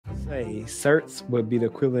say certs would be the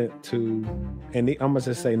equivalent to, and I'm gonna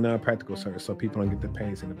just say non-practical certs, so people don't get the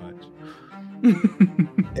pains in a bunch.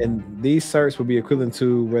 And these certs would be equivalent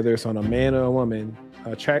to whether it's on a man or a woman.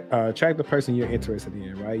 Track the person you're interested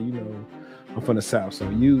in, right? You know, I'm from the South, so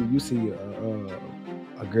you see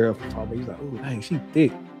a girl from Florida, you're like, oh, dang, she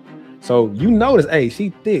thick. So you notice, hey,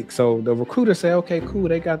 she thick. So the recruiter say, okay, cool.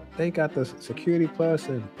 They got the security plus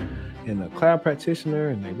and the cloud practitioner,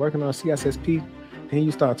 and they working on CSSP. Then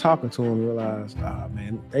you start talking to them and realize, oh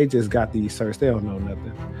man, they just got these certs. They don't know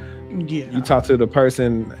nothing. Yeah. You talk to the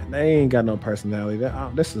person, they ain't got no personality.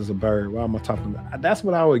 This is a bird. Why am I talking about? That's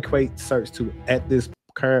what I would equate certs to at this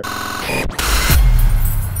current.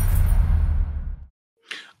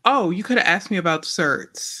 Oh, you could have asked me about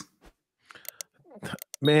certs.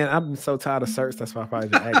 Man, I'm so tired of certs. That's why I probably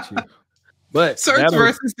didn't ask you. But certs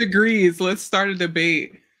versus degrees. Let's start a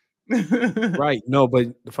debate. Right. No, but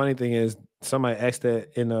the funny thing is, somebody asked that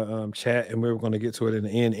in the chat, and we were going to get to it in the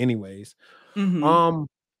end, anyways.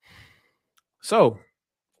 So,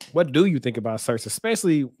 what do you think about certs,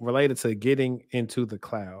 especially related to getting into the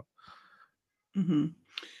cloud?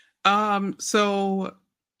 So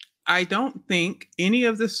I don't think any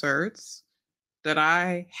of the certs that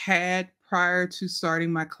I had prior to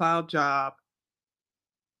starting my cloud job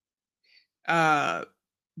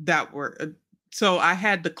that were so I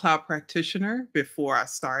had the cloud practitioner before I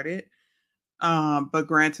started. But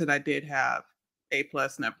granted, I did have A+,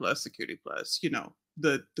 Net+, Security+, you know,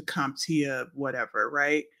 the CompTIA, whatever,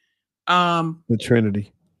 right? The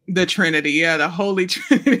Trinity. The Trinity, yeah, the Holy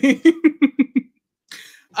Trinity.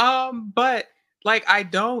 But like, I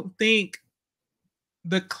don't think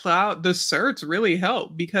the certs really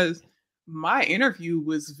help, because my interview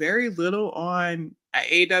was very little on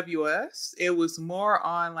AWS. It was more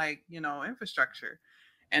on, like, you know, infrastructure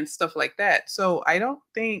and stuff like that. So I don't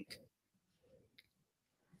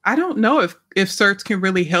know if certs can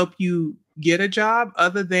really help you get a job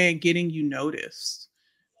other than getting you noticed,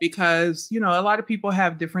 because, you know, a lot of people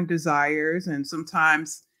have different desires, and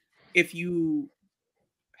sometimes if you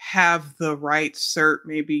have the right cert,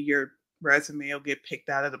 maybe your resume will get picked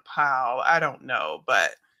out of the pile. I don't know,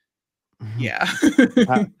 but yeah.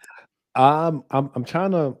 I'm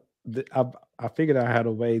trying to. I figured I had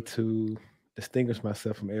a way to distinguish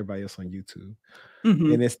myself from everybody else on YouTube,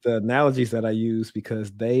 and it's the analogies that I use,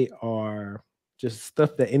 because they are just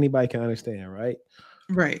stuff that anybody can understand, right?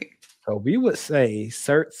 Right. So we would say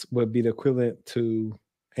certs would be the equivalent to,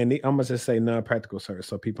 and I'm gonna just say non-practical certs,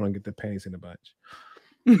 so people don't get the pains in a bunch.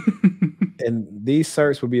 And these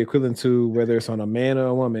certs would be equivalent to whether it's on a man or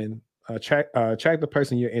a woman. Track the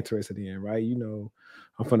person you're interested in, right? You know,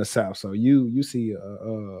 I'm from the South, so you see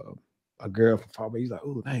a girl from Florida, you're like,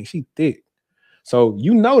 oh, dang, she thick. So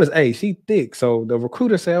you notice, hey, she thick. So the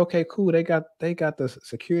recruiter say, okay, cool. They got the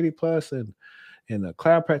security plus and the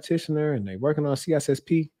cloud practitioner, and they working on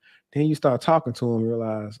CSSP. Then you start talking to them and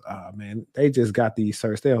realize, oh man, they just got these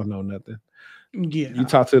certs. They don't know nothing. Yeah. You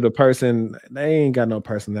talk to the person, they ain't got no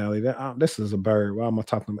personality. This is a bird. Why am I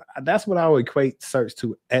talking about? That's what I would equate certs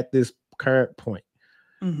to at this current point.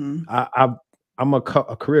 I'm a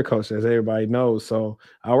career coach, as everybody knows. So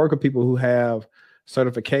I work with people who have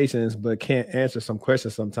certifications but can't answer some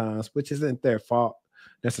questions sometimes, which isn't their fault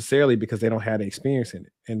necessarily, because they don't have the experience in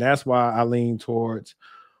it. And that's why I lean towards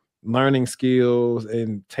learning skills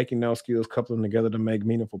and taking those skills, coupling them together to make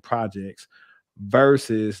meaningful projects,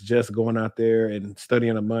 versus just going out there and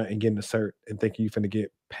studying a month and getting a cert and thinking you're going to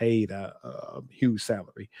get paid a huge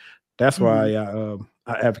salary. That's why I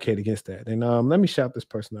advocate against that. And let me shout this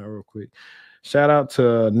person out real quick. Shout out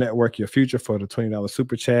to Network Your Future for the $20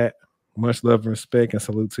 super chat. Much love and respect, and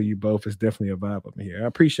salute to you both. It's definitely a vibe up in here. I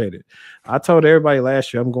appreciate it. I told everybody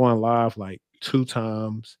last year I'm going live like 2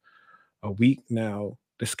 times a week now.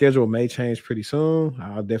 The schedule may change pretty soon.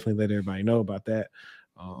 I'll definitely let everybody know about that.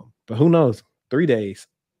 But who knows? 3 days.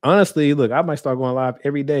 Honestly, look, I might start going live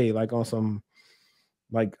every day, like on some,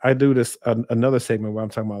 like I do this another segment where I'm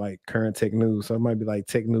talking about like current tech news. So it might be like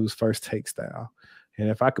tech news first take style. And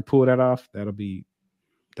if I could pull that off, that'll be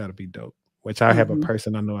dope. Which I have a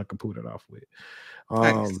person I know I can pull it off with.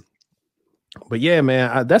 Nice. But yeah,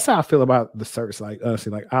 man, that's how I feel about the certs. Like,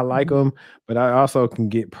 honestly, like I like them, but I also can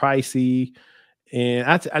get pricey. And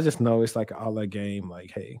I just know it's like an all that game. Like,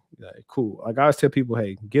 hey, like, cool. Like I always tell people,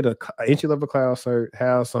 hey, get a entry level cloud cert,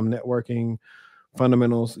 have some networking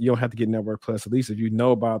fundamentals. You don't have to get Network Plus. At least if you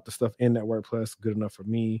know about the stuff in Network Plus, good enough for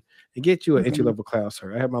me. And get you an entry level cloud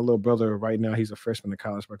cert. I have my little brother right now. He's a freshman in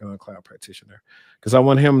college working on a cloud practitioner, because I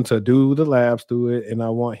want him to do the labs, do it, and I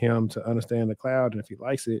want him to understand the cloud. And if he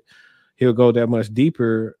likes it, he'll go that much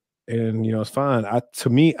deeper. And you know, it's fine.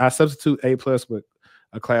 I substitute A+ with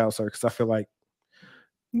a cloud cert because I feel like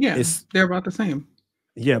they're about the same.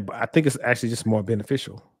 Yeah, but I think it's actually just more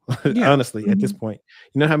beneficial. Yeah. Honestly, at this point,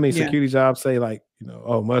 you know how many Yeah. security jobs say like,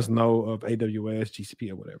 oh, must know of AWS,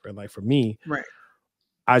 GCP, or whatever. And like for me, Right.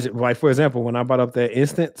 I just, like for example, when I brought up that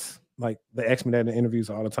instance, like they ask me that in interviews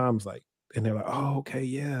all the time. It's like, and they're like, oh, okay,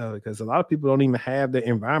 yeah, because a lot of people don't even have the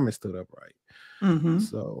environment stood up right.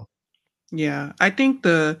 So yeah, I think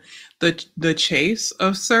the chase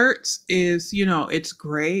of certs is, it's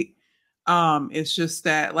great. It's just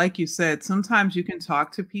that, like you said, sometimes you can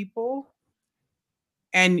talk to people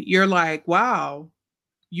and you're like, wow,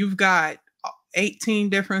 you've got 18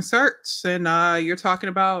 different certs and you're talking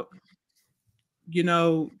about,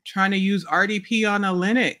 trying to use RDP on a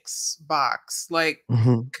Linux box. Like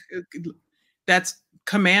that's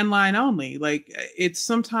command line only. Like it's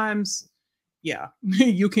sometimes, yeah,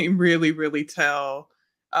 you can really, really tell.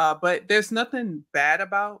 But there's nothing bad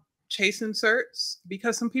about chasing certs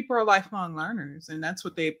because some people are lifelong learners and that's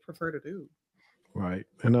what they prefer to do. right.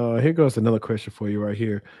 And here goes another question for you right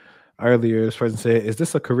here. Earlier, this person said, "Is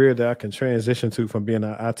this a career that I can transition to from being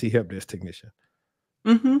an IT help desk technician?"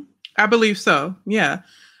 I believe so. Yeah.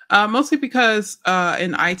 Mostly because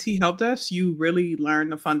in IT help desk, you really learn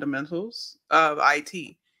the fundamentals of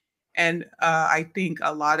IT. And I think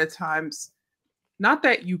a lot of times, not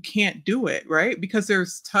that you can't do it, right? Because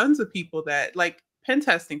there's tons of people that like pen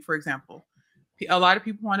testing, for example. A lot of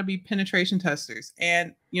people want to be penetration testers.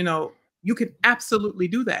 And, you can absolutely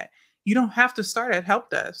do that. You don't have to start at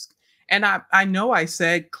help desk. And I know I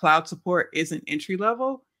said cloud support isn't entry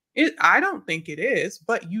level. I don't think it is,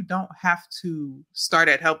 but you don't have to start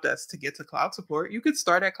at help desk to get to cloud support. You could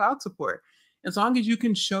start at cloud support as long as you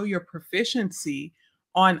can show your proficiency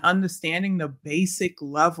on understanding the basic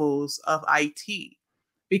levels of IT.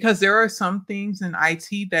 Because there are some things in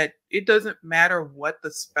IT that it doesn't matter what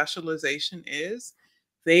the specialization is,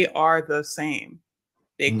 they are the same.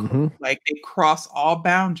 They cross all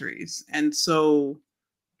boundaries. And so,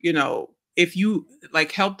 if you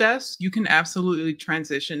like help desk, you can absolutely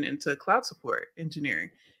transition into cloud support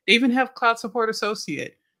engineering. They even have cloud support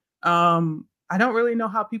associate. I don't really know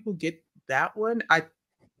how people get that one. I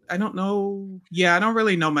don't know. Yeah, I don't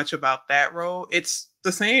really know much about that role. It's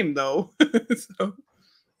the same though. So.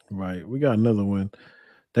 Right. We got another one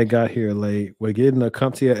that got here late. We're getting a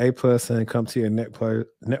CompTIA A plus and CompTIA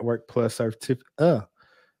Network Plus certificate.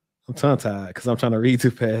 I'm tongue tied because I'm trying to read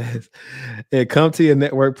too fast. And CompTIA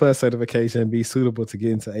Network Plus certification be suitable to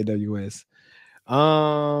get into AWS.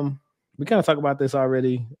 We kind of talked about this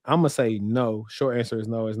already. I'm gonna say no. Short answer is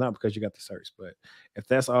no. It's not because you got the certs, but if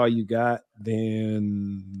that's all you got,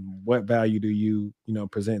 then what value do you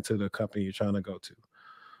present to the company you're trying to go to?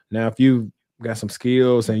 Now, if you got some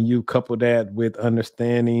skills and you couple that with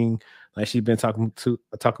understanding, like she's been talking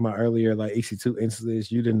about earlier, like EC2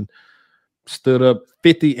 instances, you didn't stood up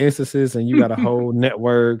 50 instances and you got a whole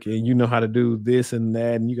network and you know how to do this and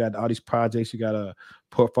that and you got all these projects, you got a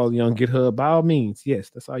portfolio on GitHub. By all means, yes,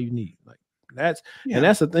 that's all you need. Like and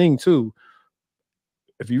that's the thing too.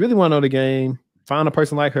 If you really want to know the game, find a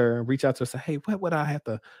person like her and reach out to her and say, hey, what would I have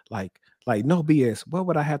to like no BS, what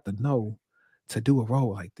would I have to know to do a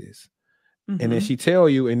role like this? And then she tell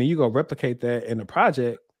you, and then you go replicate that in a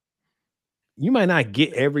project. You might not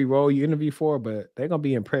get every role you interview for, but they're gonna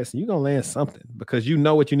be impressed. And you're gonna land something because you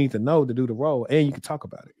know what you need to know to do the role, and you can talk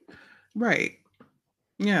about it. Right.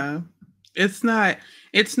 Yeah. It's not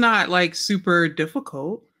like super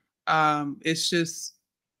difficult. It's just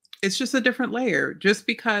a different layer. Just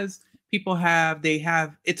because people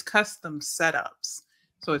it's custom setups.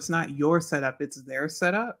 So it's not your setup, it's their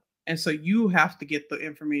setup. And so you have to get the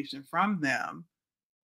information from them